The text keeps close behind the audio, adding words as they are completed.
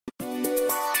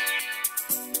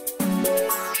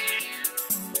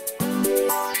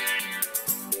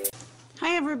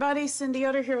everybody, Cindy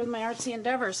Yoder here with my artsy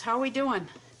endeavors. How are we doing?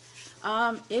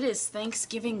 It is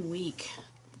Thanksgiving week.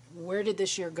 Where did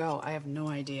this year go? I have no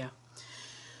idea.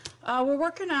 We're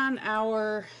working on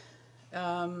our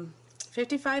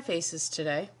 55 faces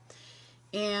today,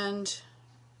 and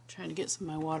trying to get some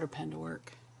of my water pen to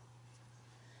work.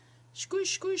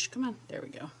 Squish, squish, come on, there we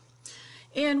go.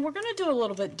 And we're going to do a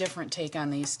little bit different take on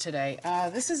these today.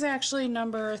 This is actually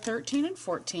number 13 and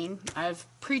 14. I've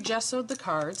pre-gessoed the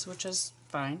cards, which is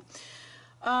fine.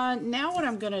 Now what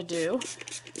I'm going to do,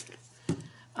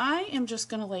 I am just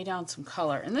going to lay down some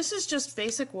color. And this is just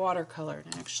basic watercolor.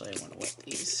 And actually, I want to wet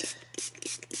these.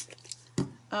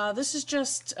 This is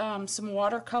just some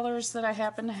watercolors that I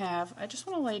happen to have. I just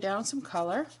want to lay down some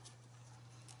color.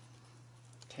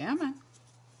 Come on.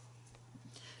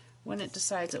 When it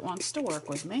decides it wants to work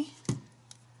with me.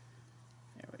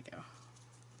 There we go.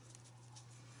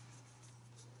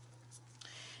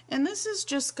 And this is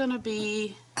just going to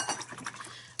be,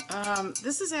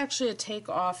 this is actually a take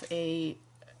off a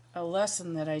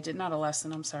lesson that I did, not a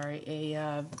lesson, I'm sorry,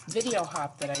 a video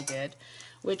hop that I did,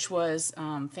 which was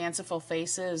Fanciful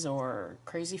Faces or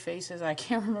Crazy Faces, I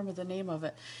can't remember the name of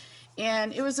it.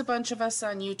 And it was a bunch of us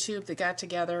on YouTube that got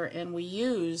together and we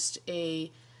used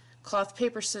a cloth,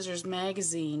 paper, scissors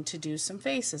magazine to do some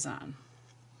faces on.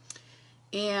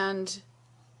 And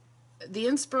the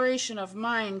inspiration of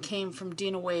mine came from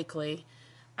Dina Wakley.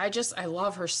 I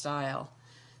love her style.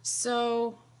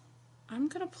 So I'm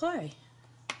gonna play.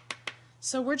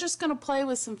 So we're just gonna play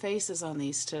with some faces on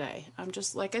these today. I'm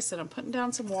just, like I said, I'm putting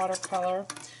down some watercolor.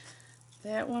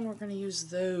 That one we're gonna use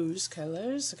those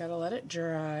colors. I gotta let it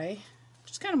dry.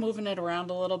 Just kind of moving it around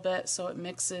a little bit so it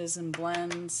mixes and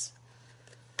blends.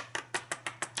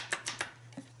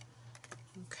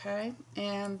 Okay,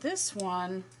 and this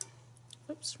one,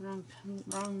 oops, wrong,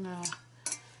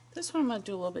 this one I'm going to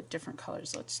do a little bit different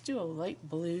colors. Let's do a light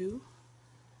blue.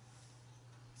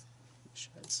 Make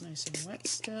sure it's nice and wet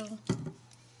still.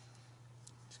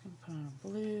 Just going to put on a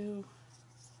blue.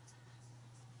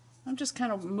 I'm just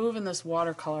kind of moving this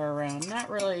watercolor around, not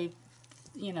really,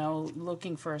 you know,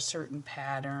 looking for a certain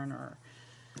pattern, or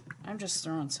I'm just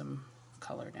throwing some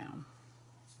color down,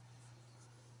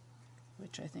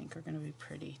 which I think are going to be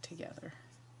pretty together.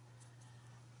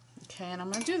 Okay, and I'm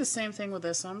going to do the same thing with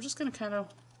this. So I'm just going to kind of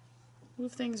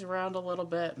move things around a little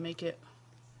bit, make it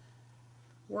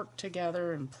work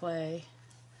together and play.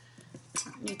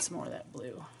 Need some more of that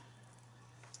blue.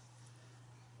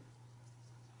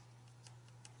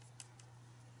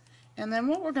 And then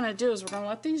what we're going to do is we're going to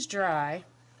let these dry.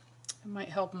 It might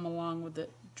help them along with the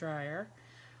dryer.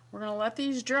 We're going to let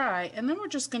these dry, and then we're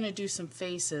just going to do some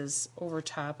faces over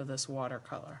top of this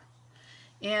watercolor.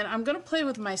 And I'm going to play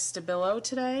with my Stabilo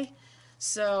today,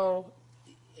 so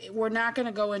we're not going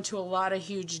to go into a lot of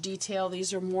huge detail.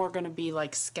 These are more going to be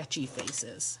like sketchy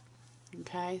faces.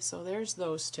 Okay, so there's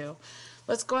those two.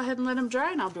 Let's go ahead and let them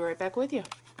dry, and I'll be right back with you.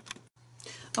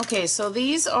 Okay, so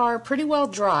these are pretty well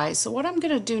dry, so what I'm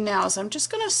going to do now is I'm just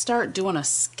going to start doing a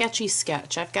sketchy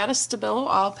sketch. I've got a Stabilo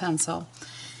all pencil,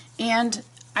 and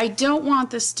I don't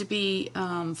want this to be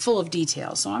full of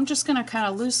detail, so I'm just going to kind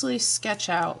of loosely sketch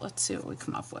out. Let's see what we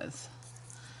come up with.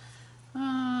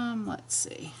 Let's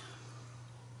see.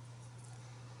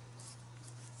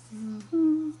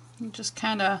 Just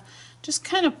kind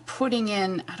of putting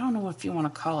in, I don't know if you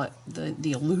want to call it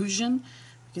the illusion,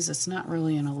 because it's not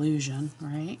really an illusion,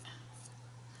 right?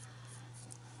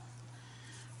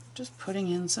 Just putting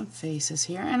in some faces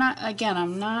here, and again,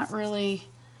 I'm not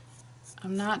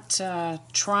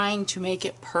trying to make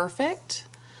it perfect.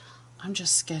 I'm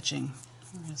just sketching.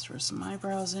 I'm going to throw some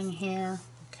eyebrows in here.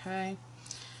 Okay.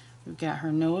 We've got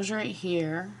her nose right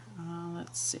here.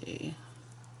 Let's see.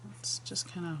 Let's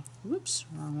just kind of, whoops,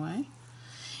 wrong way.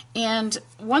 And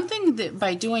one thing that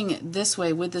by doing it this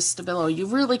way with the Stabilo, you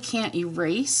really can't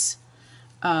erase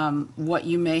what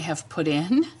you may have put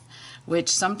in, which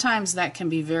sometimes that can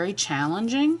be very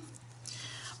challenging.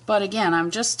 But again,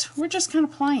 we're just kind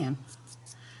of playing.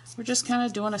 We're just kind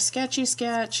of doing a sketchy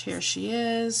sketch. Here she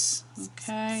is.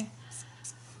 Okay.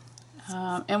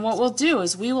 And what we'll do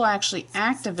is we will actually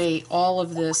activate all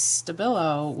of this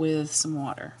Stabilo with some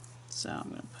water. So I'm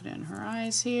going to put in her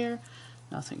eyes here.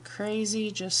 Nothing crazy,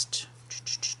 just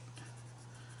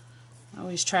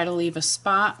always try to leave a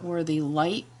spot where the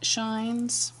light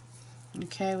shines.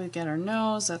 Okay, we've got our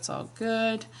nose. That's all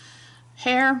good.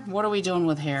 Hair. What are we doing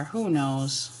with hair? Who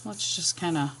knows? Let's just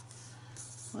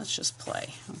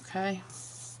play, okay?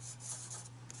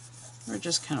 We're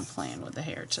just kind of playing with the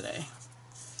hair today.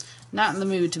 Not in the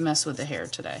mood to mess with the hair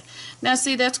today. Now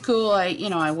see, that's cool. I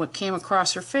came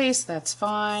across her face. That's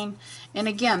fine. And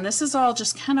again, this is all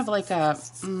just kind of like a,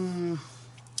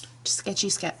 sketchy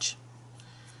sketch.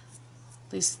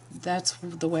 At least that's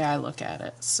the way I look at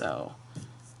it. So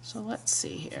let's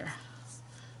see here.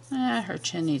 Her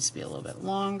chin needs to be a little bit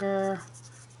longer.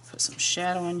 Put some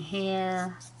shadow in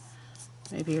here.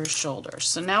 Maybe her shoulders.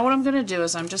 So now what I'm going to do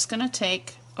is I'm just going to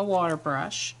take a water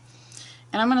brush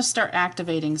and I'm going to start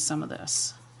activating some of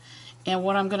this. And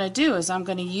what I'm going to do is I'm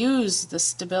going to use the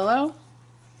Stabilo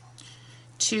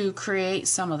to create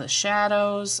some of the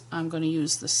shadows. I'm going to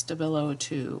use the Stabilo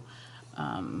to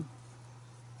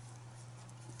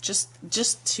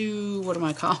just to, what am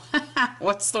I calling?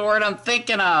 What's the word I'm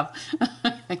thinking of?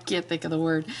 I can't think of the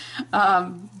word.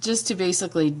 Just to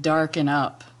basically darken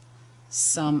up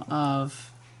some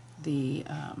of the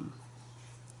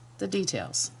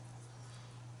details.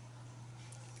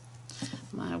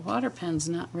 My water pen's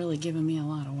not really giving me a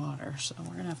lot of water, so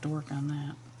we're going to have to work on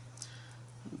that.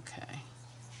 Okay.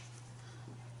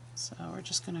 So we're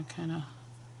just going to kind of,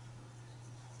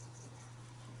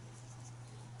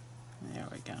 there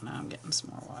we go, now I'm getting some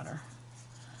more water.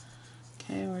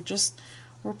 Okay,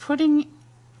 we're putting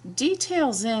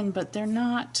details in, but they're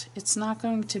not, it's not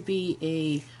going to be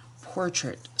a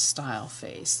portrait style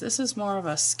face. This is more of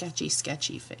a sketchy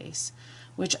face,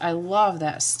 which I love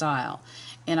that style.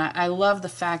 And I love the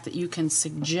fact that you can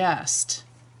suggest,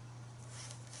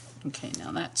 okay,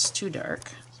 now that's too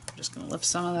dark. I'm just going to lift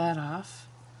some of that off.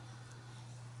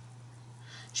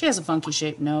 She has a funky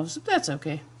shaped nose, but that's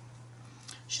okay.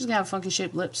 She's going to have funky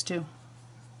shaped lips too.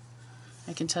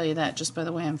 I can tell you that just by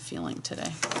the way I'm feeling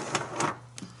today.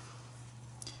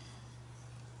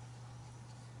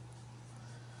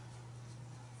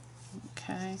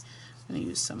 Okay, I'm going to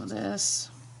use some of this,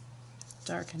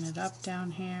 darken it up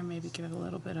down here, maybe give it a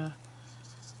little bit of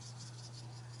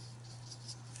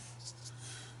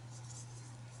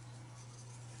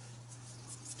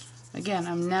again,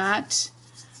 I'm not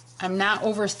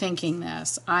overthinking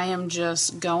this. I am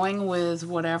just going with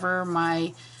whatever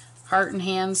my heart and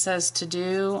hand says to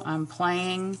do. I'm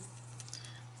playing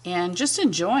and just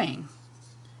enjoying.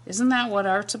 Isn't that what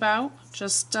art's about?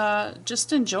 Just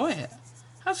enjoy it.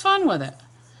 Have fun with it.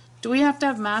 Do we have to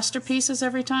have masterpieces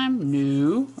every time?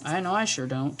 No, I know I sure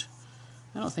don't.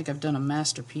 I don't think I've done a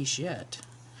masterpiece yet.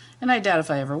 And I doubt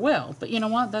if I ever will. But you know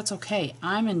what? That's okay.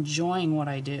 I'm enjoying what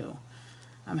I do.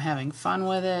 I'm having fun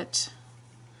with it.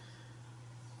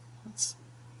 Let's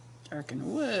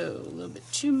darken, whoa, a little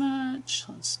bit too much.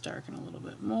 Let's darken a little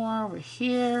bit more over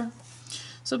here.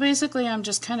 So basically I'm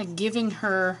just kind of giving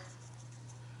her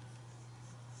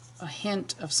a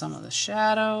hint of some of the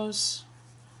shadows.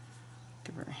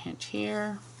 Give her a hint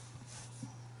here.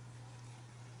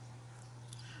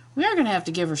 We are going to have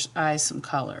to give her eyes some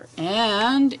color.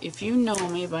 And if you know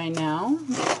me by now,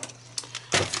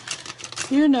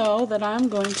 you know that I'm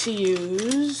going to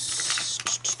use,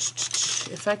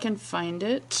 if I can find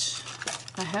it,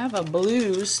 I have a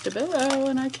blue Stabilo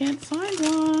and I can't find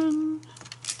one.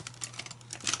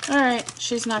 Alright,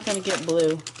 she's not going to get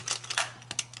blue.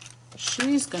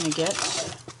 She's going to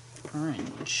get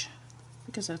orange,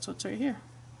 because that's what's right here.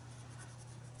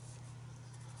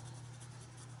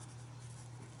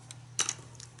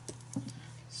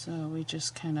 So we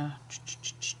just kind of,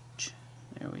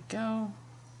 there we go.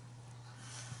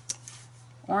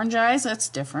 Orange eyes, that's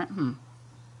different.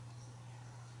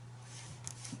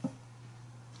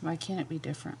 Why can't it be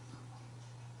different?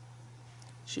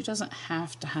 She doesn't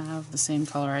have to have the same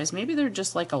color eyes. Maybe they're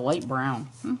just like a light brown.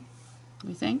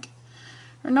 We think?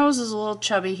 Her nose is a little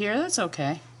chubby here. That's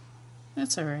okay.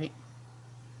 That's alright.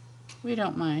 We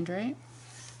don't mind, right?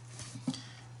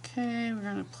 Okay, we're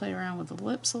going to play around with the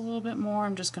lips a little bit more.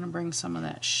 I'm just going to bring some of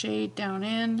that shade down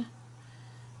in.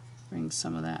 Bring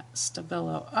some of that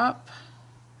Stabilo up.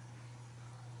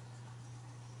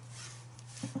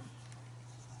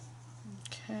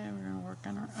 Okay, we're going to work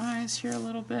on our eyes here a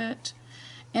little bit.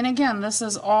 And again, this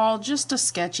is all just a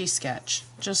sketchy sketch.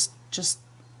 Just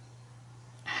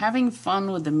having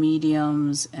fun with the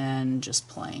mediums and just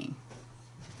playing.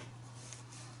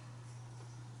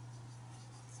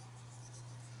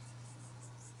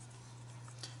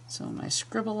 So my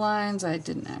scribble lines I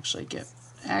didn't actually get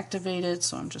activated,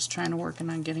 so I'm just trying to work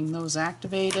on getting those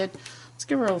activated. Let's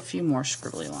give her a few more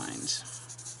scribbly lines.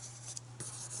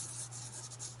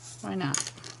 Why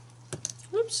not?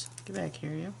 Oops, get back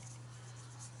here, you.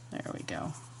 There we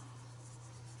go.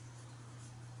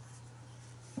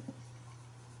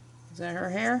 Is that her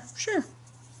hair? Sure.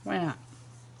 Why not?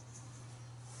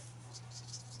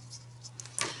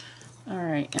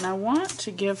 Alright, and I want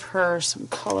to give her some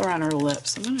color on her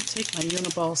lips. I'm going to take my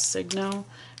Uniball Signo.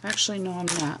 Actually, no, I'm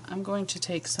not. I'm going to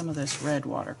take some of this red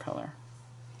watercolor.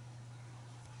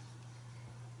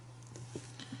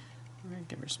 I'm going to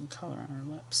give her some color on her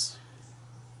lips.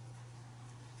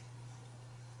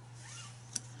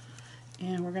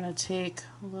 And we're going to take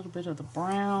a little bit of the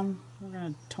brown. We're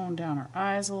going to tone down her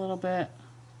eyes a little bit.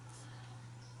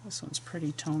 This one's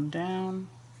pretty toned down.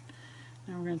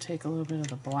 Now we're going to take a little bit of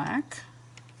the black.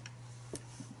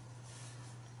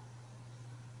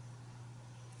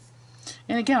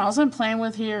 And again, all I'm playing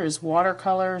with here is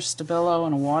watercolor, Stabilo,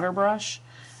 and a water brush,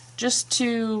 just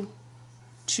to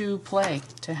play,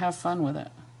 to have fun with it.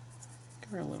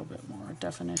 Give her a little bit more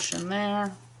definition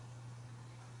there.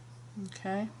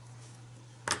 Okay.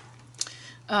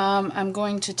 I'm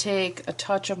going to take a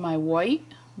touch of my white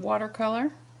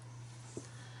watercolor.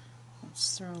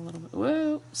 Let's throw a little bit.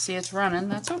 Whoa! See, it's running.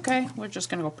 That's okay. We're just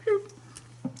going to go. Bloop.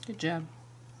 Good job.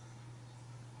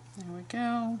 There we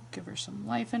go. Give her some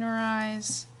life in her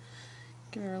eyes.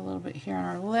 Give her a little bit here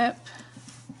on her lip.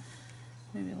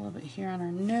 Maybe a little bit here on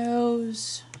her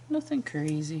nose. Nothing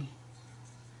crazy.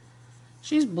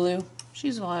 She's blue.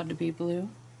 She's allowed to be blue.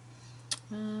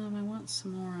 I want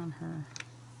some more on her.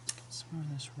 Let's get some more of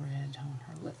this red on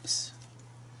her lips.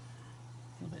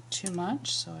 A little bit too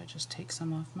much, so I just take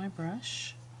some off my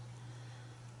brush.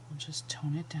 I'll just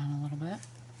tone it down a little bit.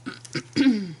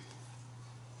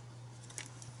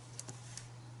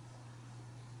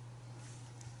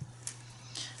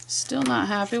 Still not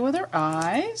happy with her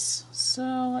eyes,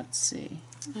 so let's see.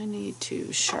 I need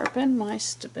to sharpen my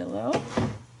Stabilo.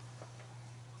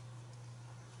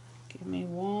 Give me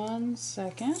 1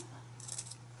 second.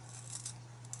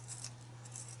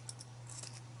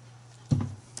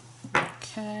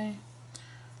 Okay,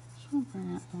 so I'll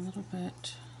bring out a little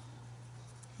bit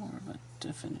more of a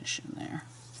definition there.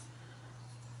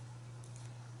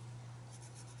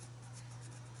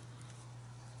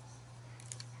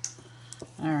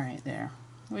 All right, there.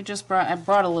 I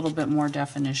brought a little bit more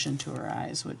definition to her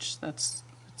eyes, which it's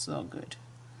all good.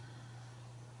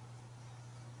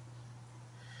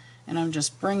 And I'm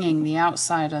just bringing the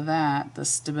outside of that, the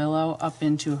Stabilo, up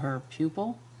into her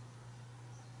pupil.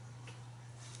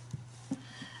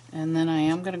 And then I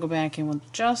am going to go back in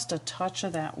with just a touch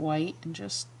of that white and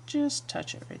just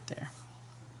touch it right there.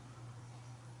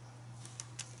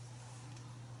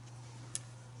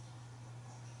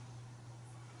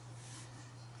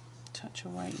 Touch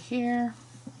of white here.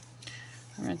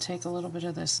 I'm going to take a little bit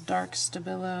of this dark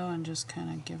Stabilo and just kind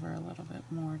of give her a little bit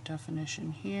more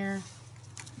definition here.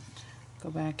 Go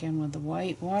back in with the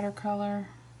white watercolor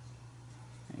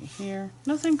right here.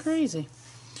 Nothing crazy.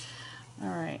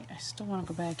 Alright, I still want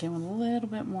to go back in with a little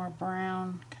bit more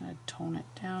brown, kind of tone it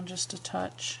down just a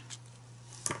touch.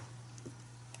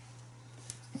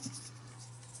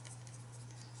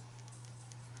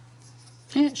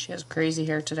 Yeah, she has crazy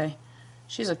hair today.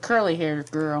 She's a curly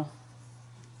haired girl.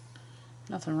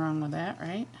 Nothing wrong with that,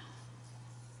 right?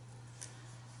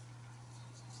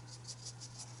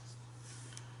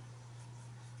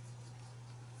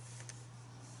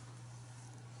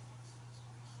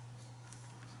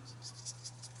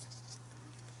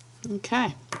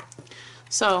 Okay,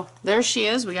 so there she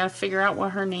is. We got to figure out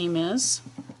what her name is.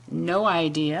 No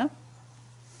idea.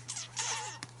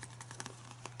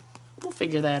 We'll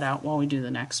figure that out while we do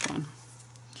the next one.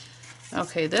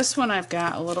 Okay, this one I've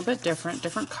got a little bit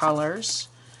different colors.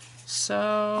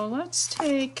 So let's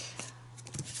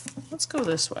go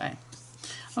this way.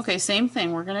 Okay, same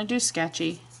thing. We're going to do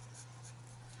sketchy.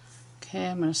 Okay,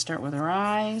 I'm going to start with her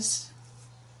eyes.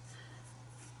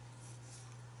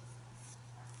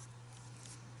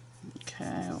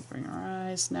 Okay, we'll bring her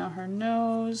eyes. Now her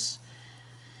nose.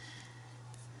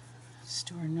 Let's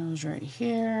do her nose right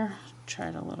here. Try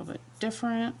it a little bit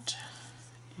different.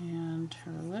 And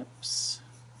her lips.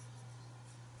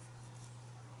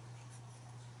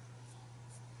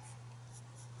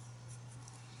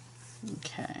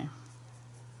 Okay.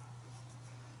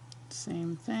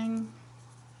 Same thing.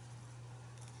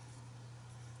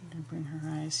 I'm going to bring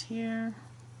her eyes here.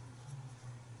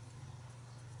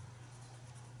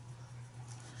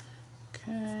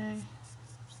 Okay,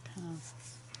 kind of,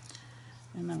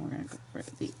 and then we're going to go for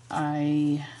the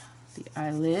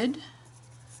eyelid,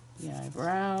 the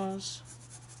eyebrows.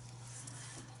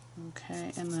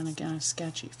 Okay, and then again a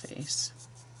sketchy face.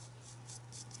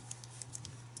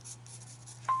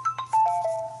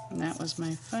 And that was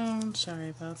my phone. Sorry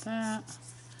about that.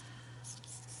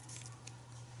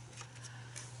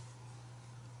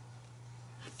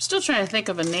 I'm still trying to think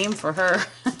of a name for her.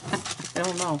 I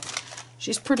don't know.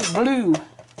 She's pretty blue.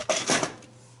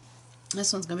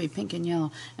 This one's going to be pink and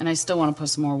yellow. And I still want to put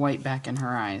some more white back in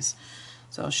her eyes.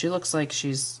 So she looks like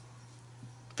she's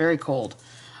very cold.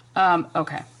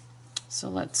 Okay. So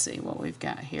let's see what we've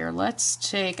got here. Let's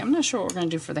take, I'm not sure what we're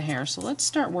going to do for the hair. So let's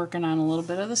start working on a little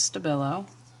bit of the Stabilo.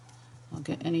 I'll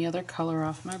get any other color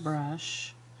off my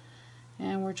brush.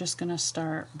 And we're just going to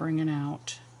start bringing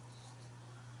out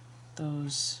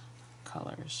those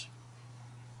colors.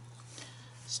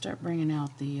 Start bringing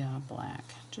out the black.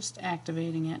 Just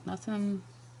activating it. Nothing.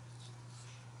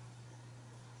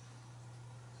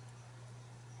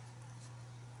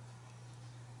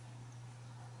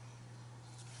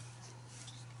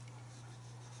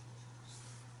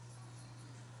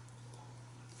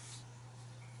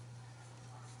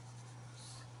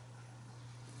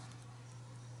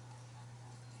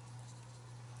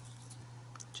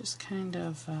 Just kind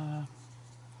of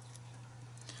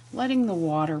letting the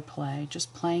water play,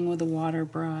 just playing with the water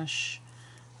brush,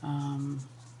 you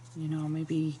know,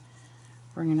 maybe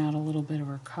bringing out a little bit of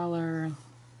her color.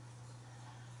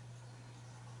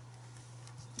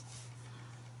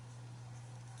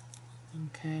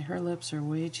 Okay, her lips are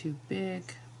way too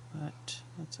big, but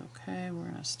that's okay. We're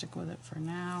going to stick with it for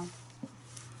now.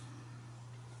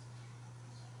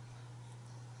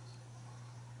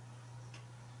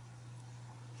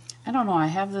 I don't know, I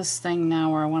have this thing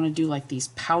now where I want to do like these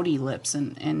pouty lips,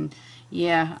 and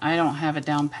yeah, I don't have it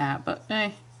down pat, but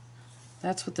hey,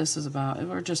 that's what this is about.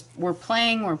 We're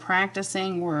playing, we're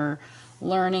practicing, we're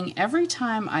learning. Every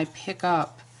time I pick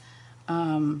up,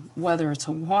 whether it's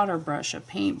a water brush, a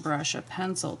paintbrush, a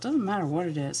pencil, it doesn't matter what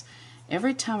it is,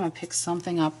 every time I pick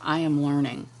something up, I am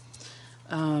learning.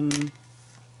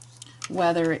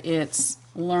 Whether it's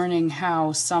learning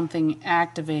how something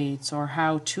activates, or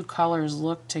how two colors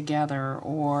look together,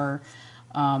 or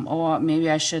oh, maybe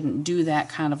I shouldn't do that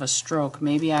kind of a stroke,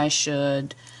 maybe I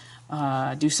should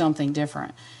do something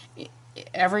different.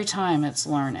 Every time it's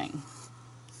learning.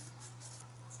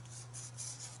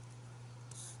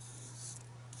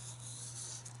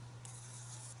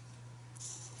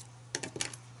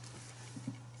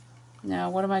 Now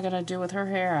what am I going to do with her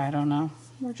hair? I don't know.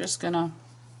 We're just going to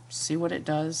see what it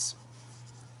does.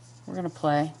 We're going to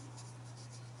play.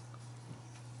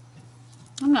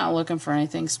 I'm not looking for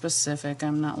anything specific.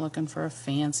 I'm not looking for a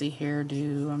fancy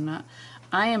hairdo.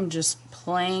 I am just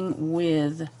playing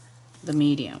with the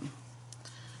medium.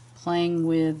 Playing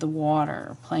with the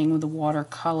water. Playing with the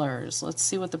watercolors. Let's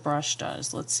see what the brush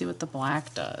does. Let's see what the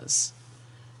black does.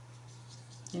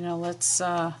 You know, let's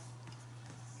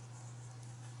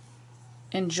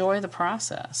enjoy the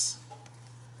process.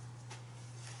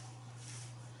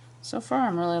 So far,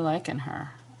 I'm really liking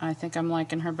her. I think I'm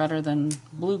liking her better than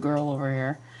Blue Girl over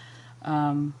here.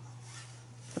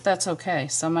 But that's okay.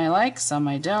 Some I like, some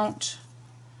I don't.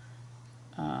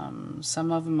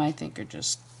 Some of them I think are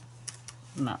just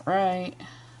not right.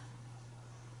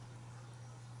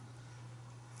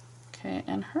 Okay,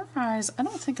 and her eyes, I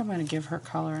don't think I'm going to give her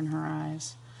color in her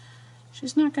eyes.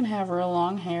 She's not going to have real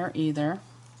long hair either.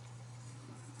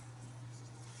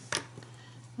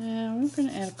 And we're going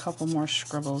to add a couple more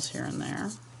scribbles here and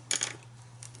there.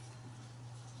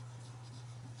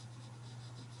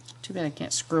 Too bad I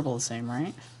can't scribble the same,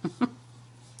 right?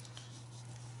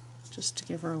 Just to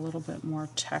give her a little bit more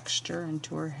texture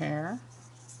into her hair.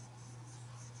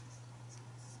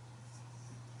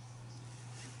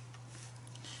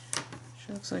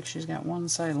 She looks like she's got one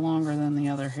side longer than the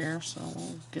other here, so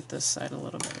we'll get this side a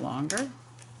little bit longer.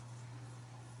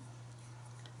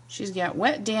 She's got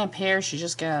wet, damp hair. She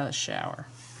just got out of the shower.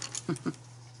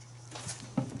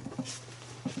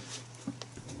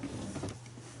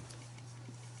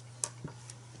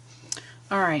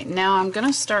 Alright, now I'm going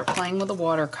to start playing with the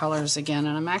watercolors again,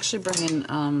 and I'm actually bringing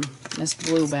this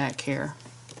blue back here.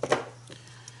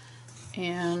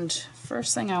 And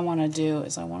first thing I want to do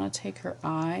is I want to take her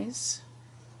eyes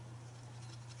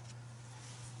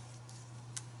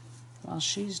while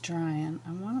she's drying.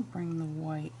 I want to bring the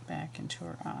white back into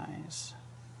her eyes.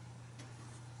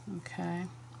 Okay.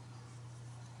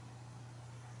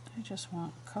 I just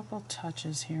want a couple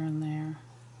touches here and there.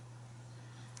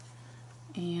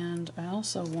 And I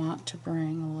also want to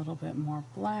bring a little bit more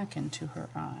black into her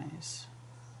eyes.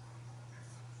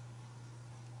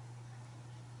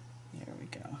 There we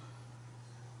go.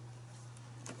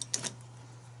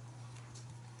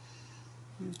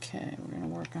 Okay, we're going to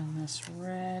work on this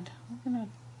red. We're going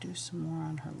to do some more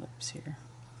on her lips here.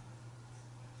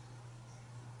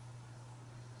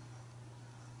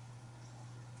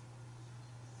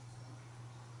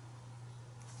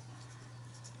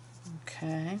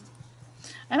 Okay.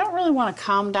 I don't really want to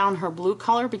calm down her blue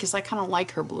color because I kind of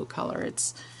like her blue color.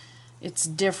 It's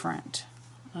different.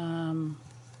 So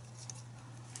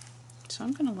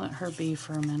I'm going to let her be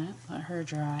for a minute, let her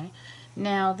dry.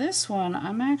 Now this one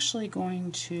I'm actually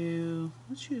going to,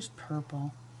 let's use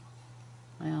purple.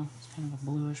 Well, it's kind of a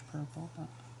bluish purple,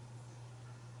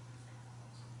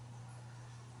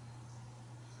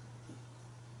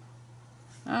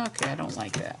 but okay, I don't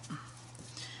like that.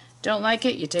 Don't like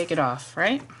it, you take it off,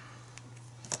 right?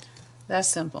 That's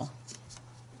simple.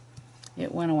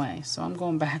 It went away. So I'm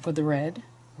going back with the red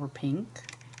or pink,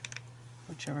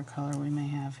 whichever color we may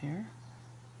have here.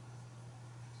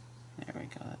 There we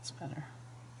go, that's better.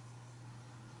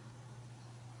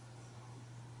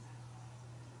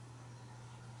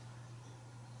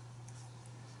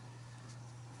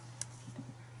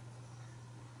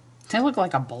 They look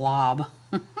like a blob.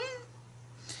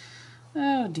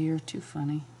 Oh dear, too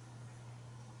funny.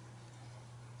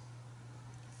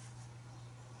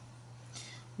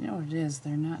 You know what it is?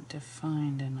 They're not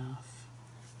defined enough.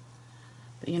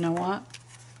 But you know what?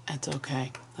 That's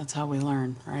okay. That's how we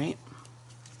learn, right?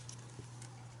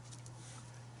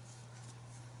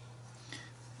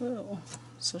 Whoa.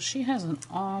 So she has an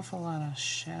awful lot of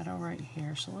shadow right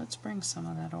here. So let's bring some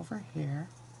of that over here.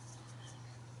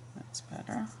 That's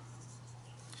better.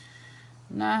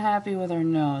 Not happy with her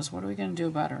nose. What are we going to do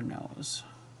about her nose?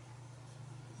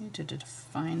 Need to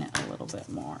define it a little bit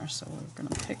more. So we're going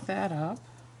to pick that up.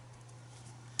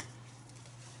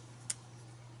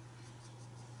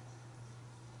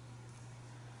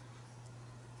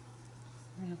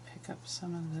 We're going to pick up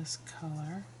some of this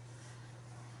color.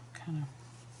 Kind of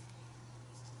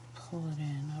pull it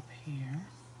in up here.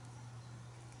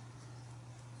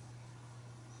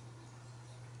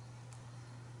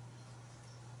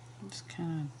 Just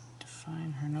kind of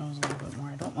define her nose a little bit more.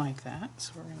 I don't like that,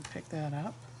 so we're going to pick that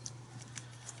up.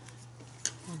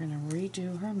 We're going to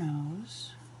redo her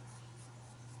nose.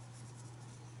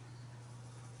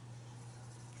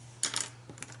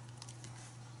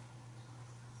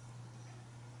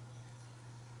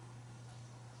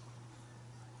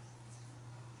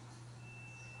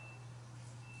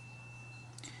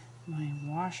 My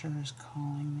washer is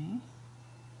calling me.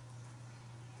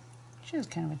 She has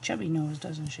kind of a chubby nose,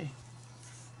 doesn't she?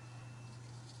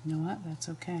 You know what? That's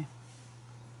okay.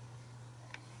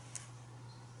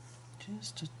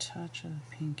 Just a touch of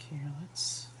the pink here.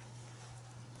 Let's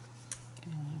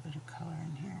get a little bit of color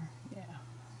in here.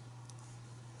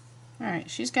 Yeah. Alright,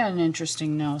 she's got an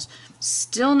interesting nose.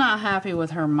 Still not happy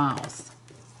with her mouth.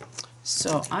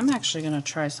 So I'm actually going to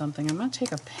try something. I'm going to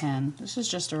take a pen. This is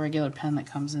just a regular pen that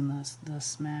comes in the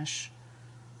Smash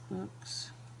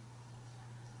books.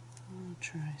 I'll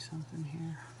try something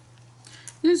here.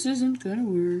 This isn't going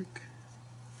to work.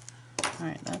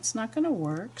 Alright, that's not going to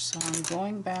work, so I'm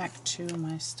going back to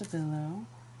my Stabilo.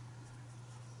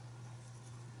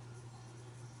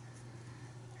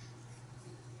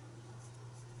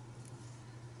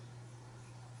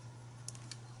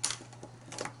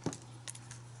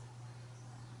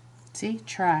 See?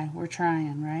 Try. We're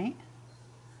trying, right?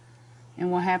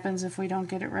 And what happens if we don't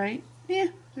get it right? Yeah,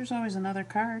 there's always another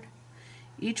card.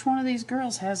 Each one of these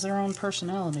girls has their own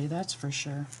personality, that's for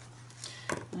sure.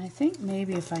 And I think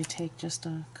maybe if I take just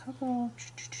a couple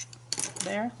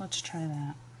there, let's try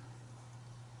that.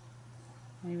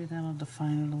 Maybe that'll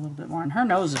define it a little bit more. And her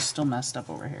nose is still messed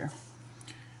up over here.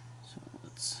 So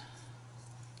let's...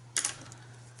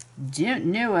 Don't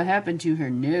know what happened to her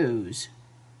nose.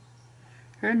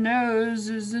 Her nose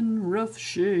is in rough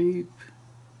shape.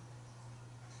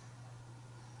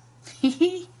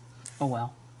 Oh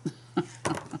well.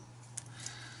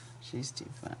 She's too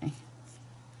funny.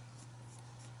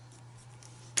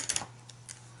 Just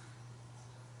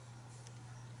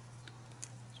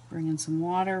bring in some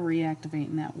water,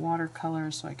 reactivating that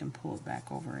watercolor so I can pull it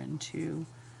back over into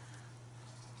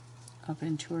up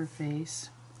into her face.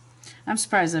 I'm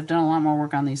surprised I've done a lot more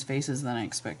work on these faces than I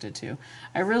expected to.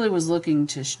 I really was looking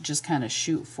to just kind of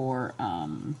shoot for,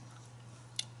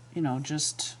 you know,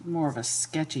 just more of a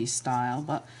sketchy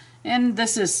style, and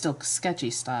this is still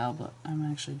sketchy style, but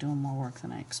I'm actually doing more work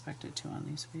than I expected to on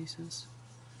these faces.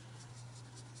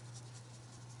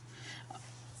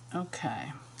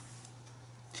 Okay.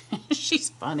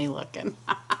 She's funny looking.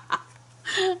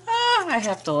 I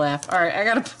have to laugh. Alright, I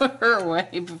gotta put her away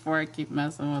before I keep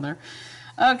messing with her.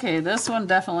 Okay, this one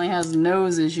definitely has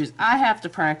nose issues. I have to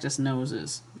practice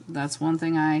noses. That's one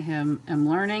thing I am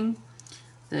learning,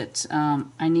 that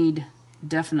I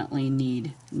definitely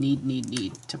need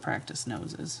to practice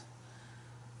noses.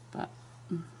 But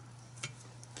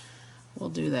we'll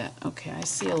do that. Okay, I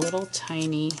see a little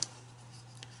tiny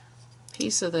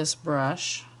piece of this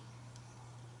brush.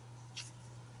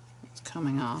 It's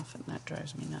coming off, and that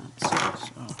drives me nuts.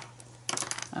 So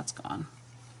that's gone.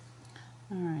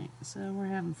 Alright, so we're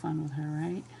having fun with her,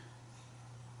 right?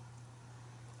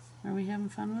 Are we having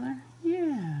fun with her?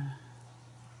 Yeah.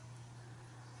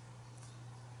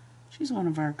 She's one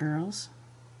of our girls.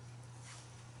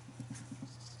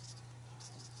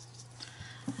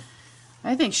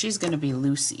 I think she's going to be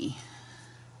Lucy.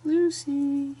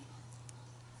 Lucy.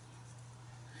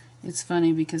 It's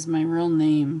funny because my real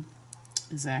name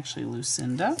is actually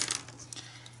Lucinda,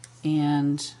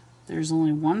 and there's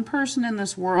only one person in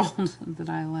this world that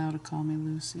I allow to call me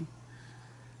Lucy.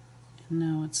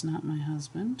 No, it's not my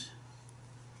husband.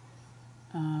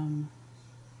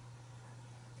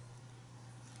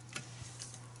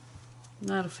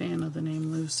 Not a fan of the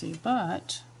name Lucy,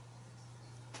 but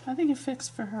I think it fits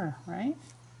for her, right?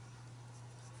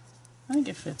 I think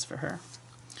it fits for her.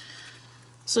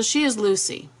 So she is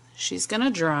Lucy. She's going to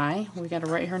dry. We got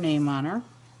to write her name on her.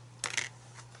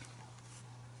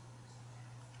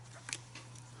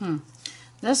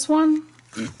 This one,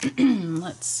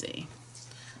 let's see.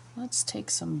 Let's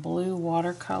take some blue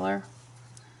watercolor.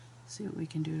 See what we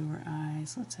can do to her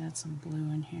eyes. Let's add some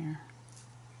blue in here.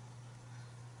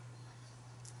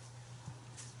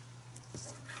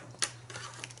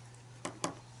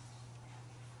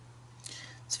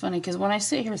 It's funny because when I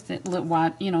sit here,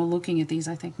 looking at these,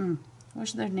 I think,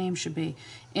 what their name should be.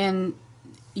 And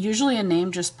usually a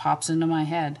name just pops into my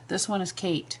head. This one is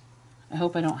Kate. I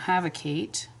hope I don't have a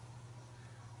Kate,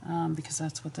 because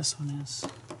that's what this one is.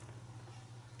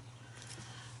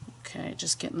 Okay,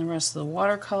 just getting the rest of the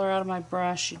watercolor out of my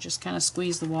brush. You just kind of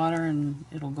squeeze the water and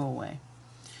it'll go away.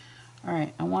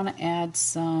 Alright, I want to add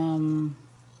a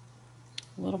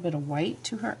little bit of white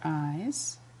to her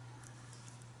eyes.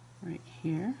 Right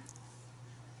here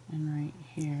and right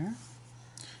here.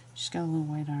 She's got a little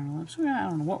white on her lips. I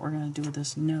don't know what we're going to do with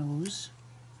this nose.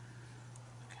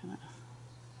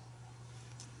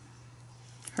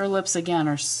 Her lips again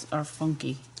are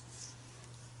funky.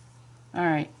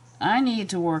 Alright, I need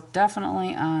to work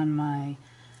definitely on my...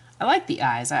 I like the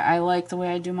eyes. I like the way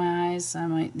I do my eyes.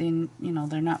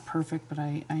 They're not perfect, but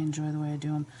I enjoy the way I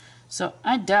do them. So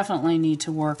I definitely need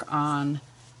to work on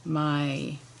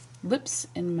my lips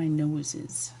and my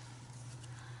noses.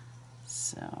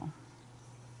 So,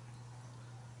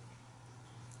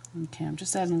 okay, I'm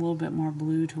just adding a little bit more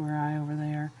blue to her eye over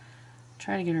there.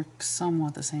 Try to get her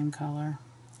somewhat the same color.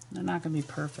 They're not going to be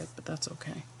perfect, but that's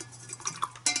okay.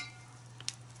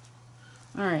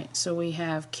 Alright, so we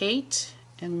have Kate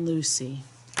and Lucy.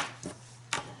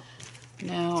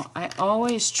 Now, I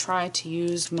always try to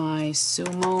use my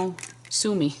Sumi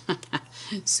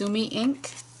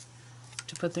ink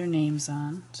to put their names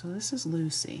on. So this is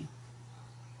Lucy.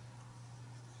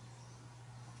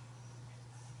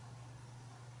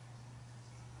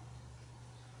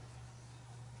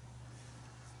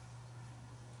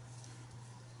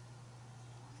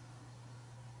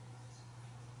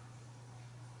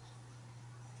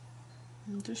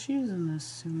 I'm just using this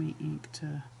Sumi ink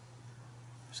to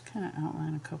just kind of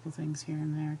outline a couple things here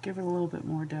and there. Give it a little bit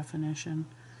more definition,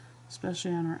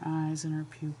 especially on her eyes and her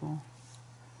pupil.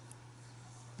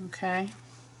 Okay,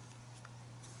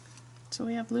 so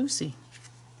we have Lucy.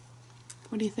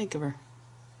 What do you think of her?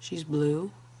 She's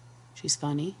blue, she's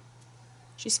funny,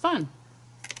 she's fun.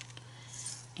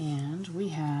 And we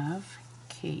have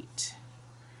Kate.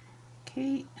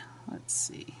 Kate, let's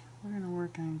see, we're going to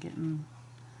work on getting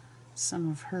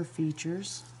some of her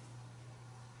features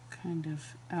kind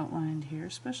of outlined here,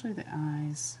 especially the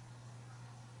eyes.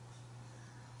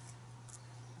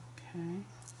 Okay.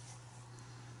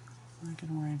 I'm not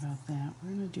going to worry about that. We're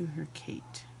going to do her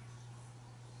Kate.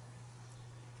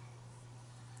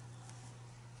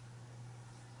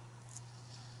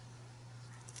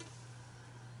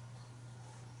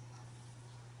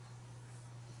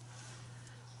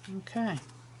 Okay.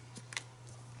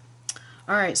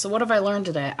 Alright, so what have I learned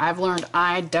today? I've learned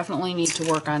I definitely need to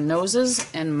work on noses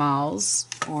and mouths,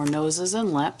 or noses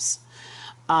and lips.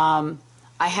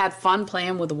 I had fun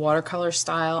playing with the watercolor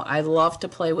style. I love to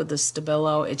play with the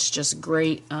Stabilo. It's just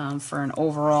great for an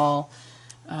overall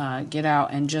get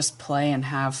out and just play and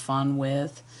have fun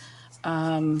with.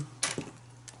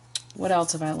 What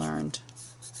else have I learned?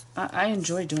 I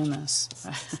enjoy doing this.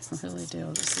 I really do.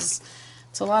 It's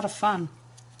a lot of fun.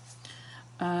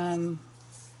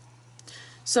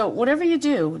 So whatever you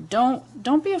do,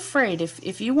 don't be afraid.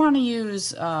 If you want to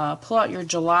use pull out your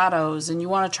gelatos and you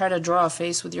want to try to draw a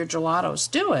face with your gelatos,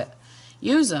 do it.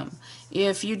 Use them.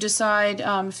 If you decide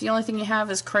if the only thing you have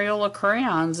is Crayola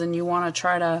crayons and you want to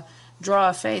try to draw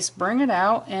a face, bring it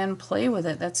out and play with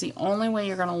it. That's the only way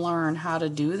you're going to learn how to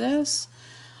do this,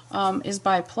 is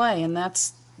by play, and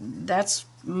that's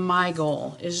my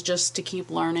goal, is just to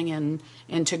keep learning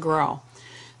and to grow.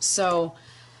 So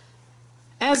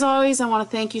as always, I want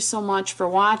to thank you so much for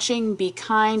watching. Be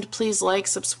kind. Please like,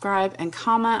 subscribe, and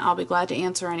comment. I'll be glad to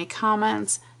answer any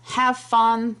comments. Have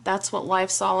fun. That's what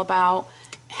life's all about.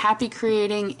 Happy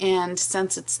creating, and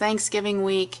since it's Thanksgiving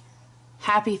week,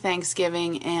 happy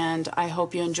Thanksgiving, and I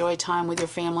hope you enjoy time with your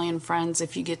family and friends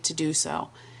if you get to do so.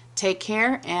 Take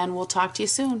care, and we'll talk to you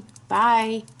soon.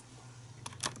 Bye.